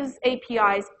 You use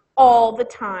APIs all the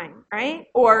time, right?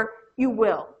 Or you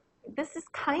will. This is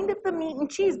kind of the meat and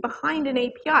cheese behind an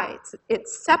API.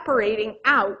 It's separating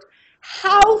out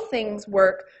how things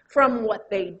work from what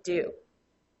they do.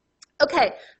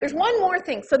 Okay, there's one more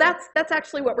thing. So that's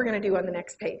actually what we're going to do on the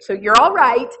next page. So you're all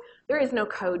right. There is no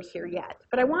code here yet,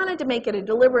 but I wanted to make it a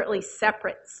deliberately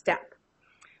separate step.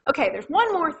 Okay, there's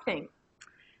one more thing.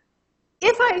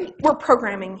 If I were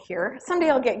programming here,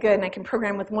 someday I'll get good and I can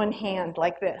program with one hand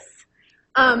like this.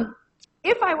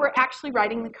 If I were actually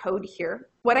writing the code here,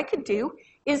 what I could do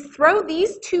is throw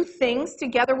these two things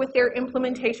together with their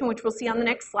implementation, which we'll see on the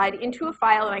next slide, into a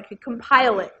file, and I could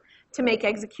compile it to make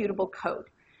executable code.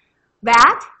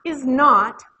 That is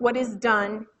not what is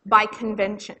done by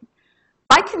convention.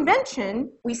 By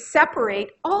convention, we separate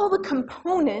all the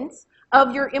components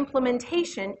of your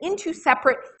implementation into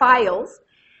separate files,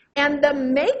 and the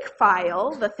make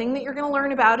file, the thing that you're going to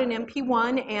learn about in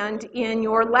MP1 and in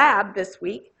your lab this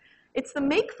week, it's the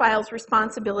make file's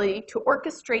responsibility to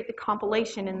orchestrate the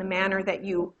compilation in the manner that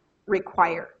you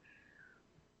require.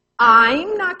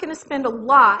 I'm not going to spend a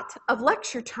lot of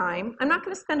lecture time. I'm not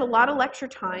going to spend a lot of lecture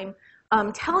time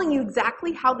telling you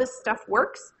exactly how this stuff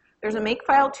works. There's a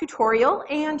Makefile tutorial,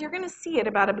 and you're going to see it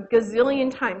about a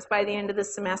gazillion times by the end of the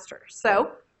semester.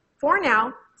 So for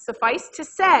now, suffice to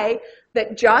say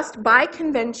that just by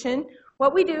convention,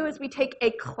 what we do is we take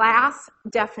a class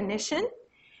definition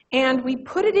and we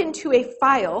put it into a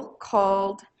file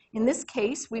called, in this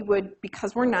case, we would,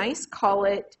 because we're nice, call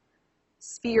it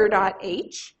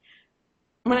sphere.h.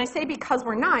 When I say because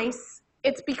we're nice,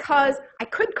 it's because I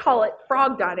could call it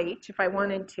frog.h if I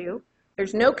wanted to.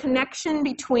 There's no connection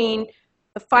between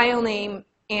the file name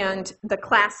and the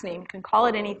class name. You can call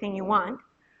it anything you want.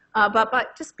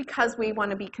 But just because we want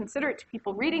to be considerate to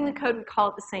people reading the code, we call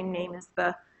it the same name as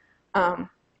the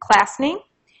class name.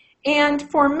 And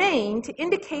for main, to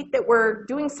indicate that we're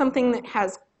doing something that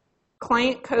has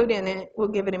client code in it, we'll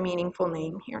give it a meaningful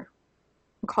name here.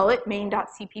 We'll call it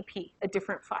main.cpp, a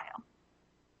different file.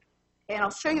 And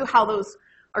I'll show you how those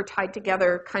are tied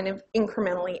together kind of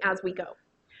incrementally as we go.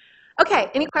 Okay,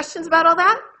 any questions about all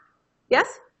that?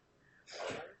 Yes?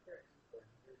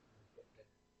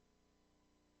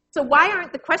 So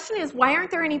the question is, why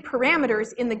aren't there any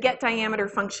parameters in the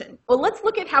getDiameter function? Well, let's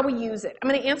look at how we use it. I'm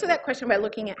going to answer that question by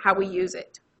looking at how we use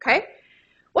it, okay?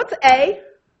 What's A?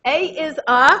 A is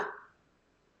a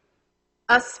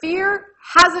sphere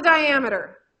has a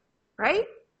diameter, right?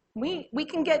 Do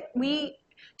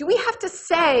we have to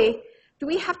say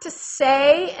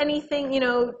anything,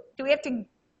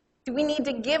 do we need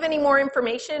to give any more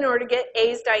information in order to get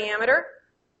A's diameter?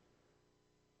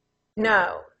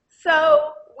 No.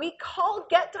 So we call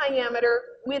getDiameter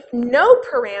with no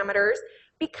parameters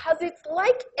because it's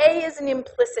like A is an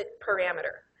implicit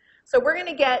parameter. So we're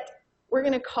going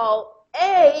to call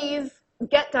A's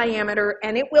getDiameter,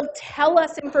 and it will tell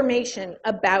us information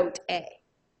about A.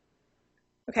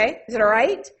 Okay, is it all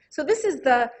right? So this is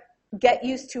the get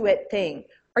used to it thing.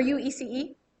 Are you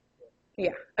ECE?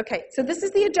 Yeah, okay. So this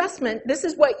is the adjustment. This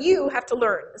is what you have to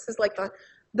learn. This is like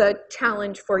the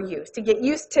challenge for you, is to get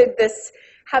used to this,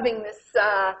 having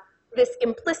this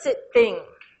implicit thing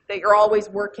that you're always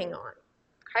working on,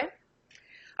 okay?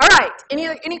 All right,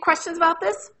 any questions about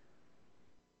this?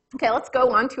 Okay, let's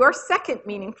go on to our second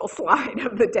meaningful slide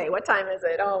of the day. What time is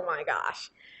it? Oh my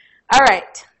gosh. All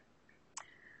right.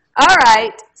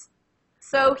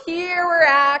 So here we're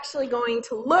actually going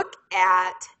to look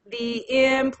at the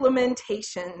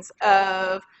implementations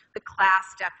of the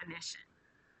class definition.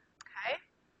 Okay?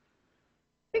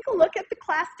 Take a look at the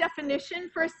class definition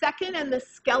for a second and the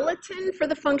skeleton for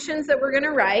the functions that we're going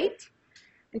to write.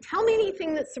 And tell me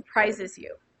anything that surprises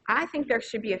you. I think there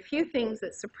should be a few things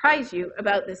that surprise you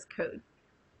about this code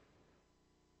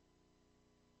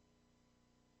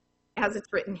as it's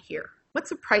written here. What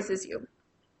surprises you?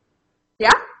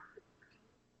 Yeah?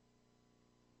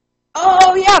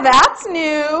 Oh, yeah, that's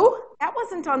new. That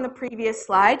wasn't on the previous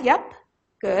slide. Yep,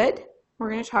 good. We're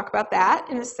going to talk about that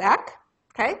in a sec.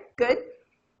 Okay, good.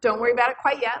 Don't worry about it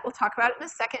quite yet. We'll talk about it in a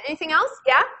second. Anything else?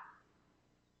 Yeah?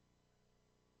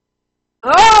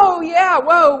 Oh, yeah,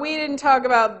 whoa, we didn't talk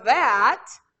about that.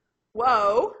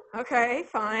 Whoa, okay,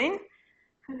 fine.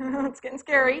 It's getting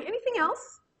scary. Anything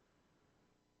else?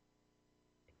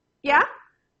 Yeah?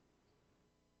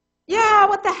 Yeah,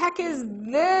 what the heck is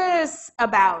this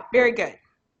about? Very good.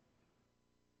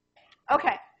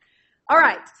 Okay. All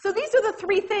right, so these are the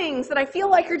three things that I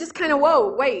feel like are just kind of,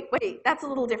 whoa, wait, that's a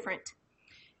little different.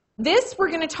 This we're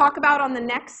going to talk about on the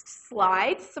next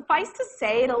slide. Suffice to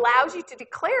say, it allows you to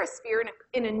declare a sphere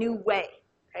in a new way.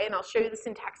 Okay, and I'll show you the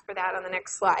syntax for that on the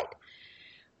next slide.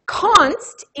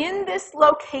 Const in this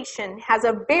location has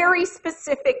a very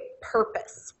specific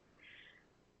purpose.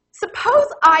 Suppose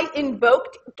I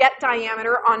invoked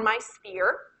getDiameter on my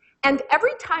sphere, and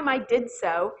every time I did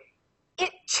so, it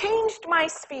changed my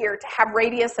sphere to have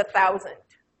radius 1,000.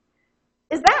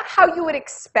 Is that how you would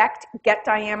expect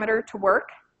getDiameter to work?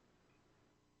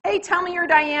 Hey, tell me your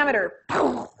diameter.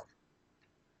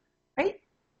 Right?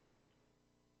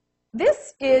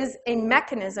 This is a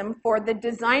mechanism for the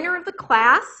designer of the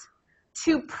class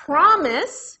to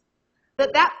promise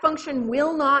that that function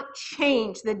will not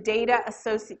change the data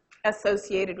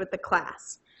associated with the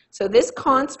class. So this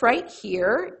const right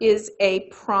here is a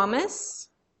promise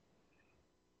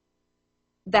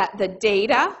that the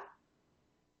data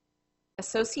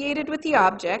associated with the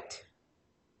object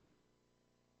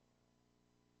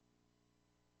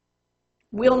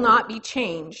will not be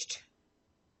changed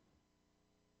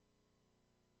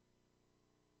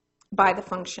by the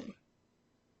function.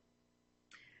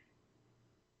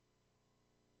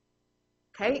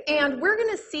 Okay, and we're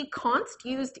going to see const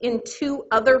used in two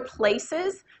other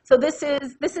places. So this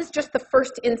is just the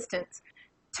first instance.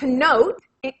 To note,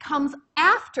 it comes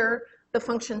after the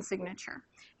function signature.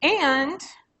 And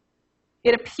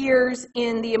it appears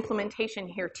in the implementation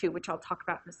here too, which I'll talk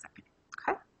about in a second.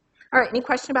 Okay. All right, any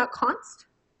question about const?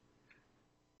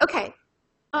 Okay,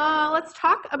 let's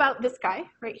talk about this guy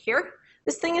right here.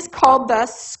 This thing is called the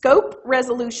scope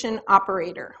resolution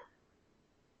operator.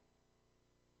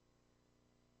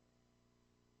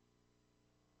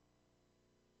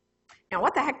 Now,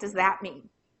 what the heck does that mean?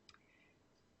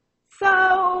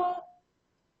 So,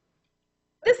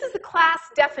 this is the class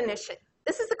definition.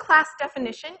 This is the class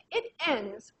definition. It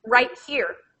ends right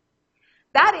here.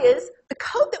 That is, the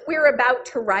code that we're about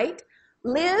to write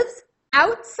lives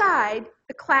outside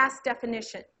the class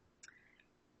definition.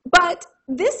 But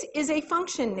this is a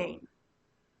function name.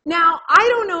 Now, I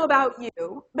don't know about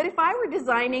you, but if I were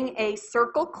designing a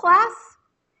circle class,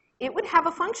 it would have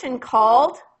a function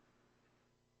called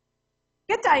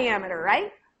getDiameter,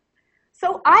 right?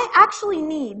 So I actually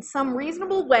need some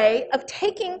reasonable way of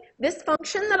taking this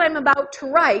function that I'm about to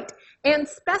write and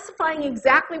specifying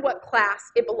exactly what class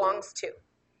it belongs to.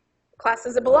 What class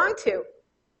does it belong to?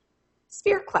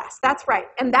 Sphere class, that's right.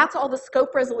 And that's all the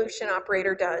scope resolution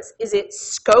operator does, is it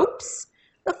scopes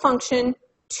the function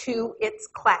to its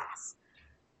class.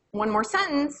 One more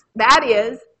sentence, that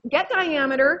is,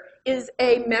 getDiameter is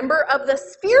a member of the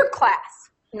sphere class,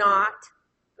 not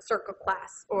the circle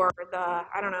class or the,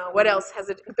 I don't know, what else has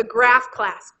it, the graph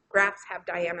class. Graphs have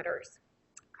diameters.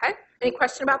 Okay, any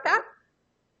question about that?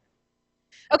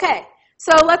 Okay,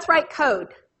 so let's write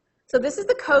code. So this is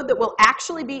the code that will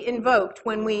actually be invoked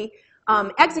when we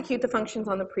execute the functions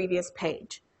on the previous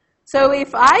page. So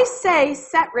if I say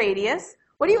set radius,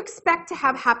 what do you expect to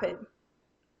have happen?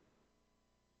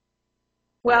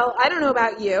 Well, I don't know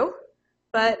about you,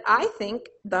 but I think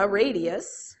the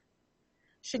radius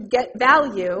should get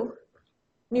value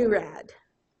new rad.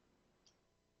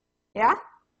 Yeah?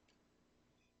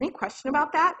 Any question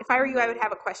about that? If I were you, I would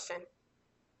have a question.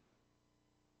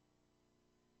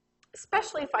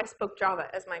 Especially if I spoke Java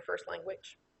as my first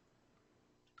language.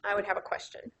 I would have a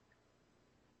question.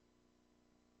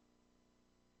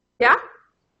 Yeah?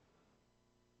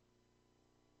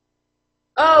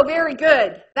 Oh, very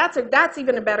good. That's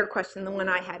even a better question than the one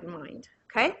I had in mind.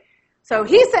 Okay? So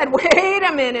he said, wait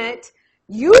a minute.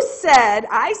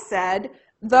 I said,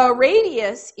 the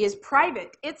radius is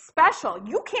private. It's special.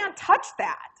 You can't touch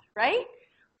that, right?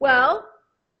 Well,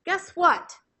 guess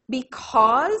what?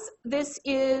 Because this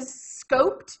is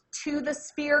scoped to the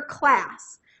sphere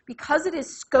class, because it is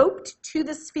scoped to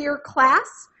the sphere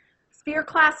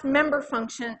class member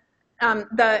function,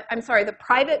 the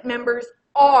private members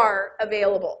are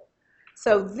available.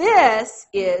 So this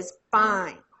is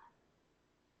fine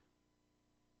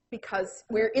because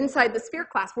we're inside the sphere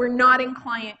class. We're not in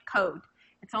client code.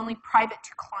 It's only private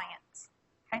to clients.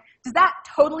 Okay? Does that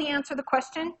totally answer the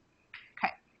question?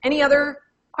 Okay. Any other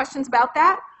questions about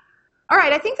that? All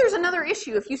right, I think there's another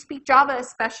issue if you speak Java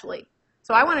especially.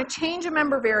 So I want to change a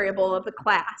member variable of the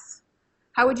class.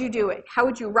 How would you do it? How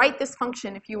would you write this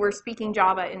function if you were speaking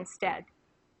Java instead?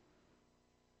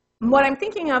 What I'm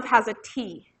thinking of has a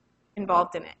T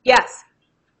involved in it. Yes?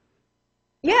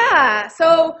 Yeah,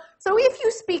 so if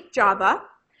you speak Java,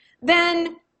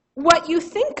 then what you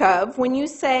think of when you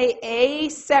say a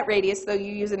set radius, though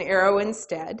you use an arrow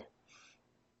instead,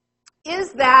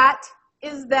 is that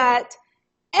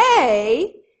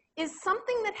a is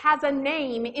something that has a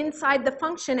name inside the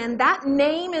function, and that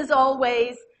name is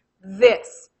always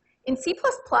this. In C++,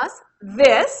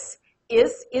 this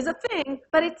is a thing,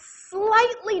 but it's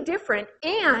slightly different,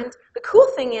 and the cool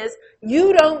thing is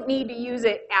you don't need to use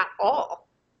it at all.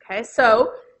 Okay,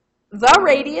 so the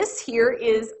radius here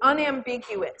is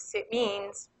unambiguous. It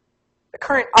means the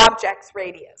current object's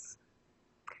radius.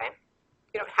 Okay,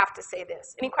 you don't have to say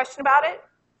this. Any question about it?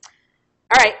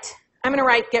 All right, I'm going to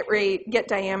write get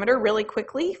diameter really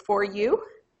quickly for you.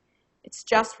 It's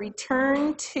just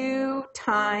return to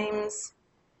times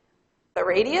the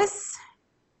radius,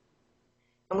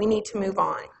 and we need to move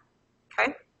on.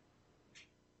 Okay?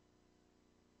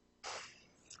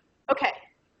 Okay.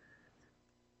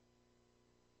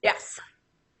 Yes.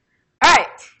 All right,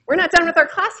 we're not done with our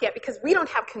class yet because we don't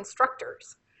have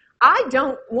constructors. I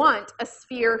don't want a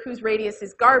sphere whose radius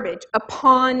is garbage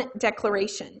upon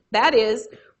declaration. That is,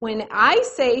 when I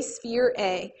say sphere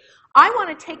A, I want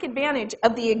to take advantage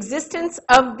of the existence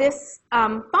of this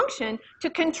function to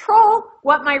control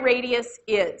what my radius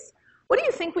is. What do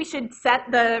you think we should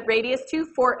set the radius to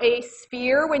for a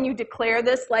sphere when you declare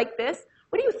this like this?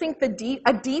 What do you think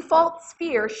a default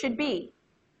sphere should be?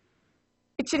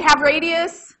 It should have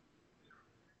radius?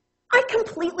 I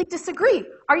completely disagree.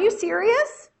 Are you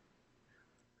serious?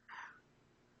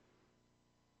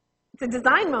 It's a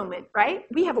design moment, right?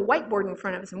 We have a whiteboard in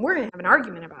front of us, and we're going to have an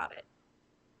argument about it.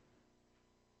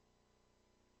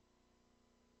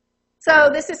 So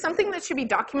this is something that should be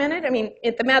documented. I mean,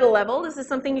 at the meta level, this is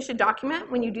something you should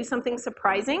document when you do something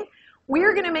surprising.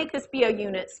 We're going to make this be a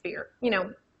unit sphere,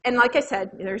 and like I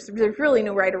said, there's really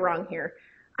no right or wrong here.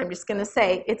 I'm just going to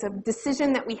say it's a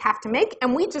decision that we have to make,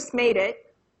 and we just made it.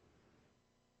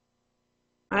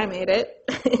 I made it.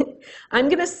 I'm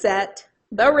going to set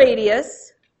the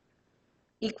radius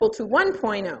equal to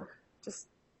 1.0, just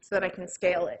so that I can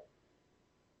scale it.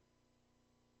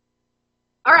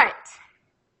 All right.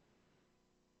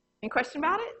 Any question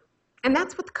about it? And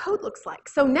that's what the code looks like.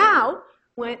 So now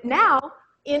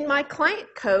in my client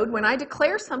code, when I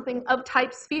declare something of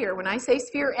type sphere, when I say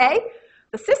sphere A,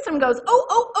 the system goes,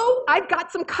 oh, I've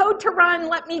got some code to run,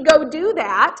 let me go do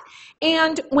that.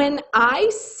 And when I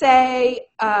say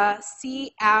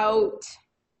cout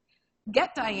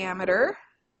get diameter,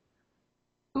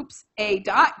 a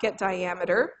dot get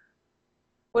diameter,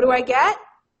 what do I get?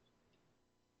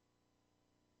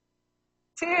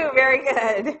 2, very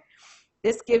good.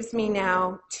 This gives me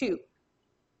now 2.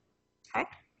 Okay?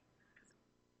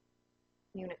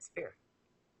 Unit sphere.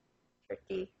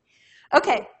 Tricky.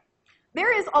 Okay.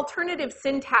 There is alternative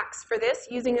syntax for this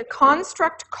using a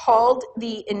construct called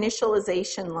the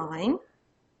initialization line.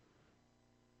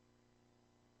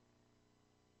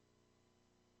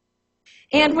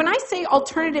 And when I say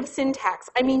alternative syntax,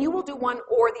 I mean you will do one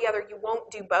or the other. You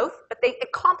won't do both, but they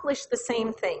accomplish the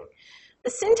same thing. The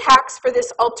syntax for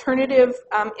this alternative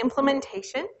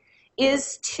implementation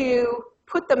is to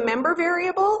put the member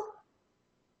variable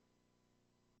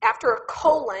after a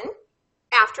colon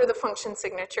after the function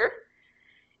signature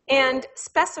and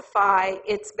specify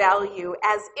its value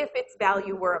as if its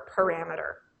value were a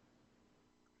parameter.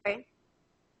 Okay?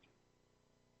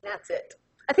 That's it.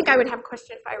 I think I would have a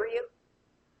question if I were you.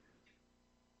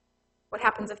 What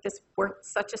happens if this weren't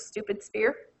such a stupid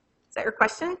sphere? Is that your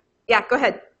question? Yeah, go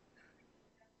ahead.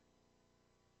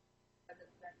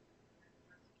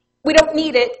 We don't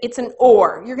need it. It's an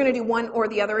or. You're going to do one or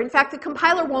the other. In fact, the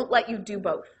compiler won't let you do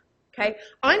both. Okay?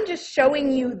 I'm just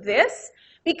showing you this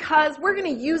because we're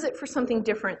going to use it for something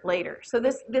different later. So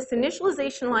this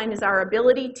initialization line is our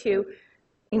ability to,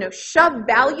 shove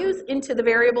values into the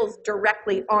variables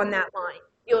directly on that line.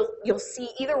 You'll see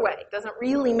either way. It doesn't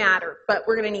really matter, but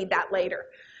we're going to need that later.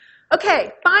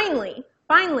 Okay, finally,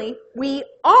 we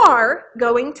are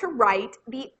going to write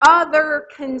the other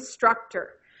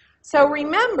constructor. So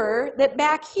remember that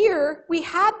back here, we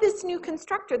had this new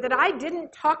constructor that I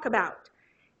didn't talk about.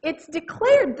 It's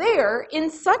declared there in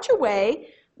such a way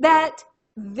that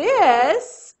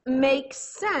this makes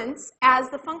sense as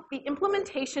the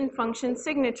implementation function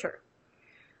signature.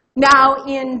 Now,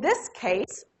 in this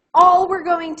case, all we're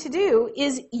going to do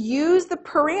is use the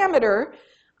parameter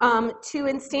to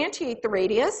instantiate the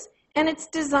radius, and it's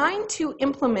designed to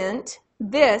implement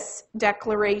this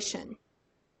declaration.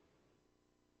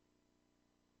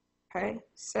 Okay,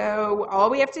 so all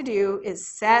we have to do is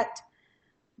set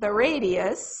the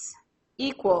radius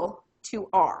equal to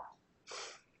r.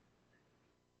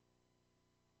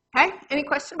 Okay, any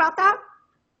question about that?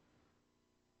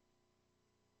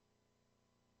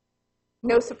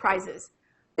 No surprises.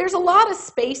 There's a lot of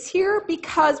space here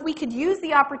because we could use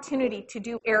the opportunity to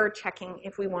do error checking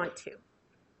if we want to.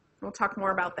 We'll talk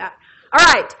more about that. All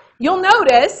right, you'll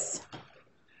notice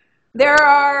there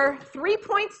are 3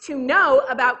 points to know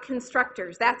about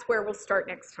constructors. That's where we'll start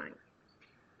next time.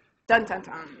 Dun, dun,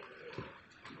 dun.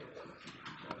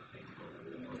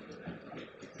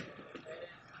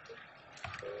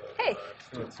 Hey.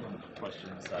 So it's some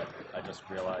questions that I just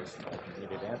realized I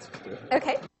needed answers to.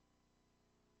 Okay.